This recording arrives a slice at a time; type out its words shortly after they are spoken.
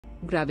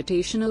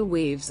Gravitational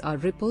waves are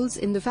ripples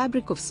in the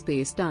fabric of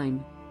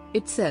space-time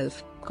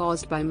itself,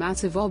 caused by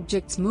massive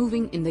objects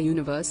moving in the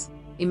universe.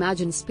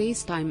 Imagine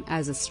space-time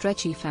as a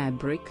stretchy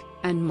fabric,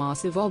 and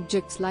massive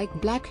objects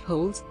like black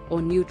holes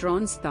or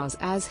neutron stars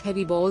as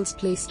heavy balls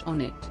placed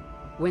on it.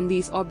 When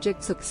these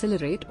objects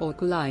accelerate or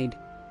collide,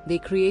 they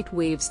create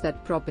waves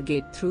that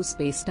propagate through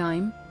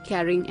space-time,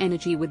 carrying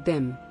energy with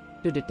them.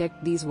 To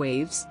detect these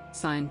waves,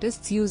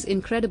 scientists use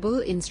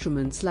incredible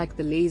instruments like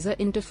the Laser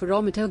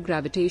Interferometer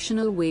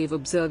Gravitational Wave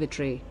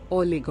Observatory,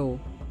 or LIGO.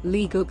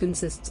 LIGO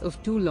consists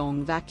of two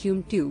long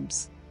vacuum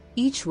tubes,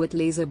 each with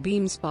laser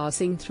beams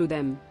passing through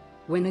them.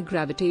 When a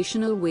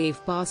gravitational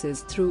wave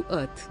passes through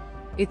Earth,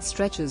 it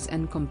stretches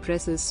and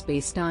compresses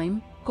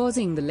space-time,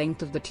 causing the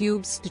length of the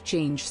tubes to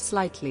change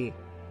slightly.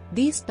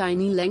 These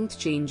tiny length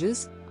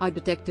changes are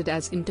detected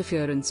as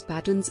interference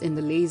patterns in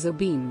the laser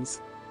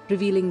beams,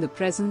 revealing the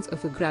presence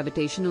of a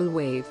gravitational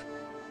wave.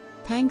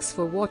 Thanks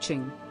for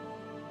watching.